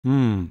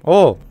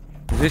Oh,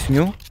 is this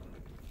new?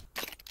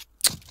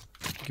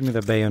 Give me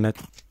the bayonet.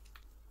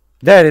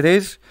 There it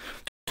is.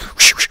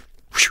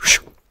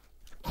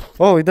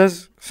 Oh, it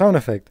does sound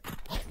effect.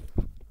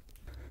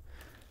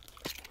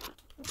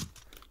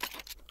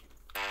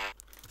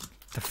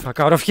 The fuck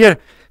out of here!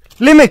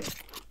 Leave me!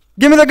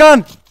 Give me the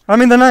gun! I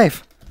mean the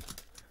knife!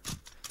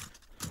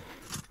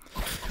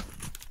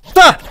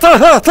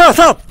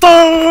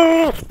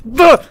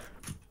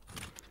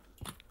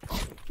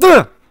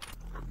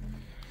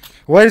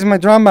 Where is my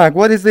drum bag?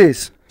 What is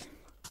this?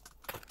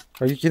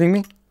 Are you kidding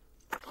me?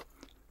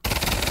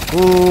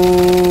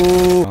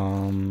 Ooh.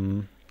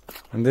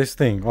 And this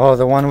thing. Oh,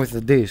 the one with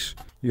the dish.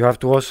 You have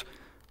to wash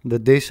the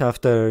dish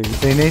after you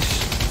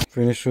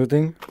finish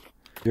shooting.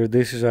 Your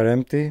dishes are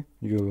empty.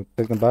 You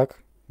take them back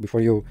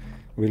before you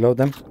reload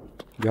them.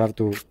 You have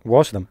to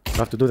wash them. You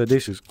have to do the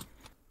dishes.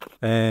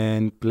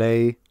 And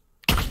play.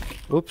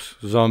 Oops.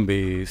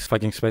 Zombies.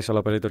 Fucking special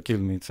operator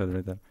killed me. It said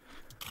right there.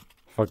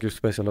 Fuck you,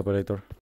 special operator.